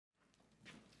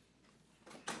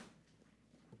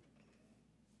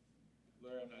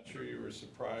not sure you were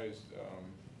surprised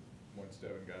once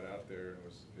Devin got out there and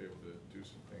was able to do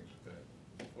some things with that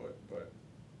foot, but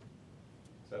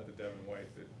is that the Devin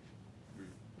White that we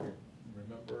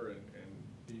remember and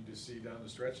need to see down the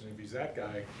stretch? And if he's that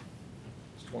guy,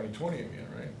 it's 2020 again,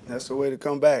 right? That's the way to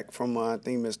come back from, I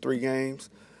think, missed 3 games.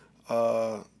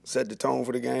 Set the tone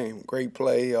for the game. Great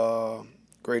play,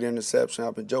 great interception.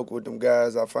 I've been joking with them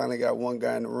guys. I finally got one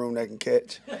guy in the room that can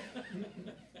catch.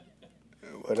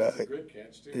 But, it was a good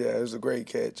catch, too. Yeah, it was a great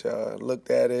catch. Looked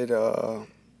at it.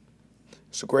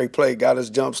 It's a great play. Got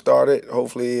us jump started.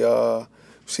 Hopefully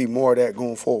see more of that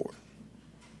going forward.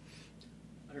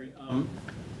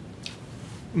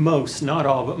 Most, not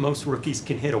all, but most rookies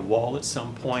can hit a wall at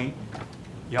some point.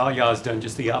 Yaya's done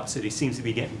just the opposite. He seems to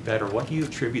be getting better. What do you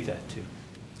attribute that to?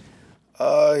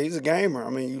 He's a gamer. I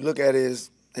mean, you look at his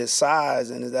size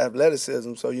and his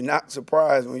athleticism, so you're not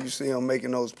surprised when you see him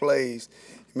making those plays.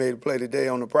 He made a play today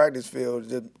on the practice field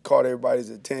that caught everybody's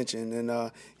attention,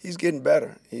 and he's getting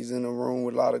better. He's in a room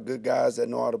with a lot of good guys that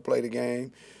know how to play the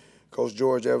game. Coach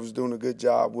George Evans doing a good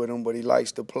job with him, but he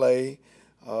likes to play.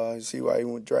 You see why he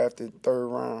went drafted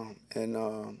 3rd round,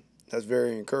 and that's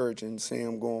very encouraging to see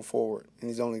him going forward. And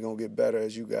he's only going to get better,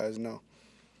 as you guys know.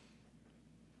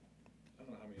 I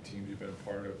don't know how many teams you've been a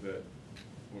part of that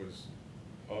was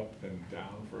up and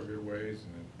down for a good ways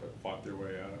but fought their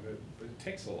way out of it. But it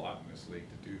takes a lot in this league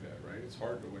to do that, right? It's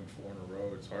hard to win 4 in a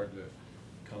row. It's hard to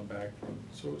come back from.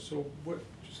 So what?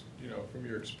 Just from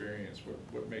your experience,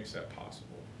 what makes that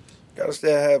possible? Got to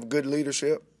still have good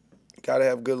leadership. Got to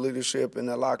have good leadership in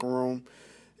the locker room.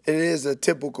 It is a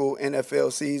typical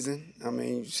NFL season. I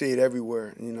mean, you see it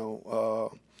everywhere. You don't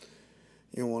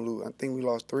want to lose. I think we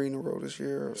lost 3 in a row this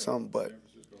year or something. But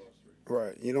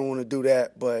right, you don't want to do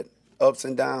that. But ups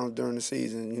and downs during the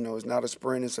season. It's not a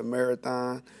sprint; it's a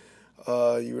marathon.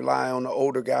 You rely on the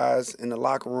older guys in the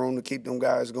locker room to keep them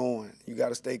guys going. You got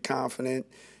to stay confident.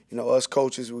 Us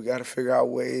coaches, we got to figure out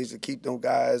ways to keep them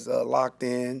guys locked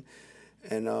in.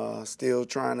 And still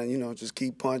trying to, just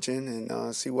keep punching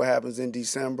and see what happens in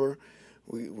December.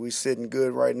 We sitting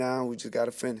good right now. We just got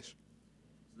to finish.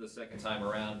 The second time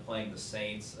around playing the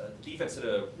Saints, the defense did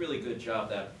a really good job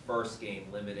that first game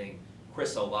limiting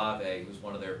Chris Olave, who's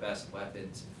one of their best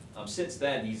weapons. Since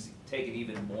then, he's taken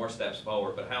even more steps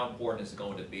forward. But how important is it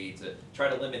going to be to try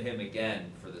to limit him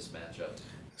again for this matchup?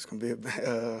 It's going to be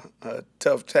a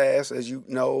tough task, as you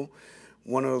know.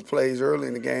 One of those plays early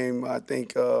in the game, I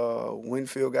think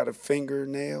Winfield got a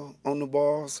fingernail on the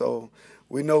ball, so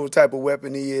we know what type of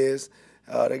weapon he is.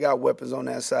 They got weapons on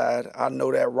that side. I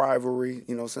know that rivalry,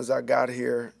 since I got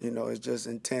here, it's just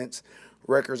intense.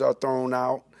 Records are thrown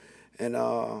out, and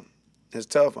it's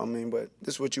tough, but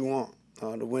this is what you want,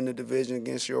 to win the division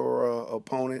against your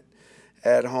opponent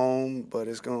at home, but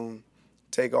it's going to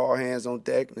take all hands on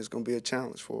deck, and it's going to be a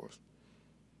challenge for us.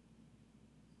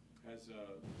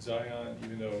 Zion,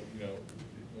 even though,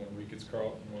 1 week it's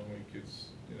Carlton, 1 week it's,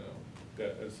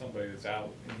 that as somebody that's out,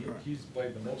 and he's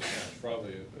played the most snaps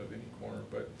probably of any corner,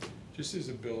 but just his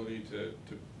ability to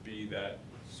be that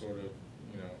sort of,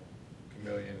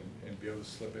 chameleon and be able to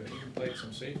slip in. He even played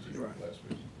some safety last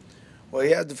week. Well, he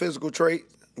has the physical trait.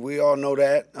 We all know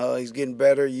that. He's getting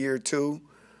better year 2.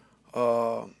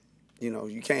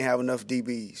 You can't have enough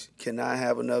DBs. Cannot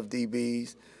have enough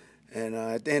DBs. And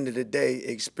at the end of the day,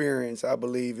 experience, I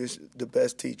believe, is the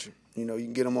best teacher. You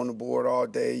can get them on the board all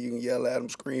day. You can yell at them,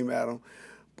 scream at them.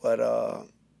 But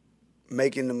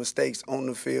making the mistakes on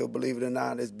the field, believe it or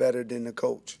not, is better than the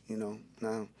coach,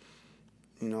 Now,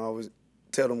 I always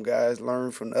tell them guys,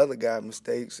 learn from the other guy's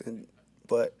mistakes.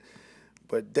 But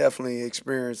definitely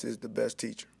experience is the best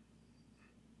teacher.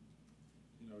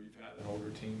 You've had an older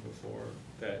team before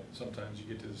that sometimes you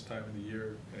get to this time of the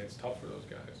year and it's tough for those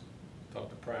guys. Tough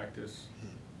to practice,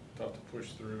 tough to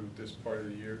push through this part of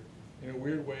the year. In a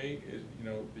weird way,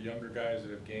 the younger guys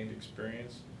that have gained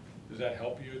experience, does that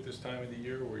help you at this time of the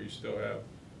year where you still have,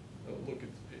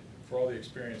 for all the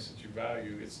experience that you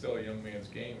value, it's still a young man's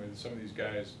game, and some of these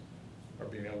guys are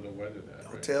being able to weather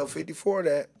that. Don't tell 54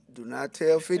 that. Do not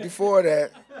tell 54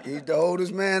 that. He's the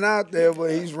oldest man out there,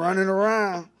 but he's running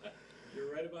around. You're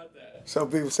right about that. Some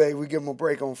people say we give him a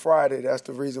break on Friday. That's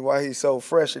the reason why he's so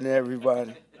fresh than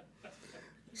everybody.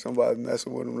 Somebody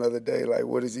messing with him the other day, like,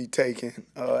 what is he taking?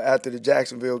 After the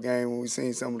Jacksonville game when we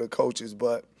seen some of the coaches.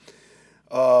 But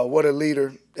what a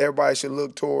leader. Everybody should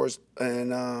look towards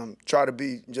and try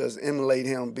to just emulate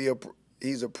him.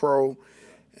 He's a pro.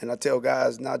 And I tell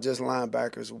guys, not just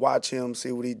linebackers, watch him,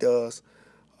 see what he does.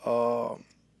 I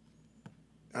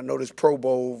know this Pro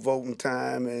Bowl voting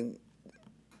time, and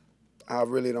I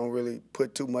really don't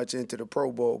put too much into the Pro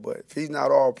Bowl. But if he's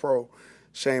not all pro,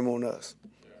 shame on us.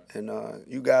 And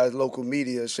you guys, local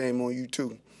media, shame on you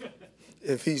too.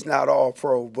 If he's not all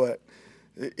pro, but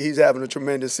he's having a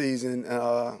tremendous season.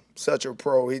 Such a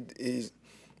pro. He's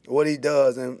what he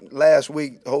does. And last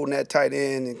week, holding that tight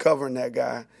end and covering that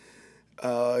guy,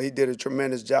 he did a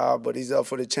tremendous job. But he's up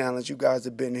for the challenge. You guys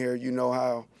have been here. You know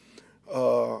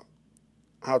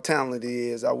how talented he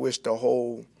is. I wish the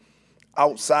whole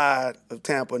outside of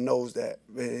Tampa knows that.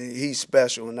 He's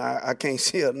special, and I can't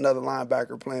see another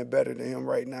linebacker playing better than him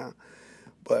right now.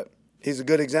 But he's a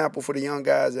good example for the young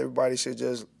guys. Everybody should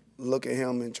just look at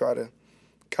him and try to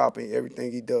copy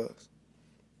everything he does.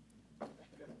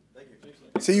 Thank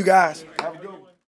you. See you guys. Have a good one.